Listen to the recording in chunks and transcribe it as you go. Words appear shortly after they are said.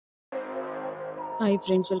Hi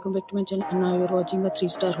friends, welcome back to my channel and now you're watching a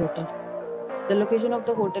 3-star hotel. The location of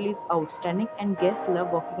the hotel is outstanding and guests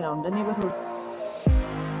love walking around the neighborhood.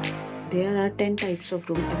 There are 10 types of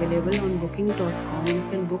room available on booking.com. You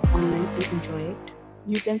can book online and enjoy it.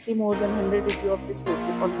 You can see more than 100 reviews of this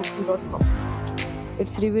hotel on booking.com.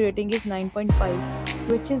 Its review rating is 9.5,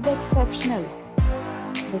 which is exceptional.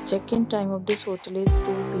 The check-in time of this hotel is 2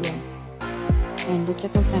 p.m. and the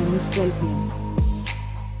check-out time is 12 p.m.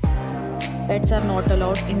 Pets are not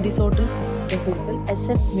allowed in this hotel. The hotel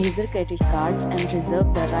accepts major credit cards and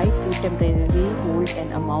reserves the right to temporarily hold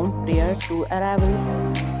an amount prior to arrival.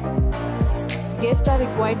 Guests are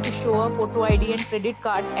required to show a photo ID and credit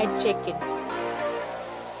card at check-in.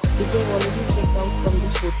 If you have already checked out from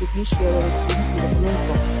this hotel, please share your experience in the comment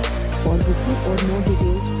box. For booking or more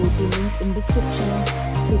details, go to link in description.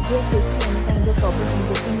 If you are facing any kind of problem in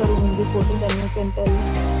booking a room in this hotel, then you can tell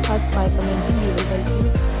us by commenting. We will help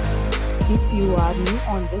you. If you are new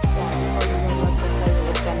on this channel or you have not subscribed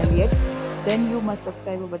our channel yet, then you must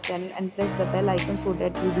subscribe our channel and press the bell icon so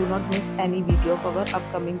that you do not miss any video of our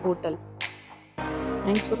upcoming hotel.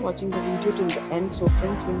 Thanks for watching the video till the end. So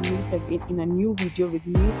friends, will meet again in a new video with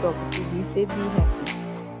new property. Be safe, be happy.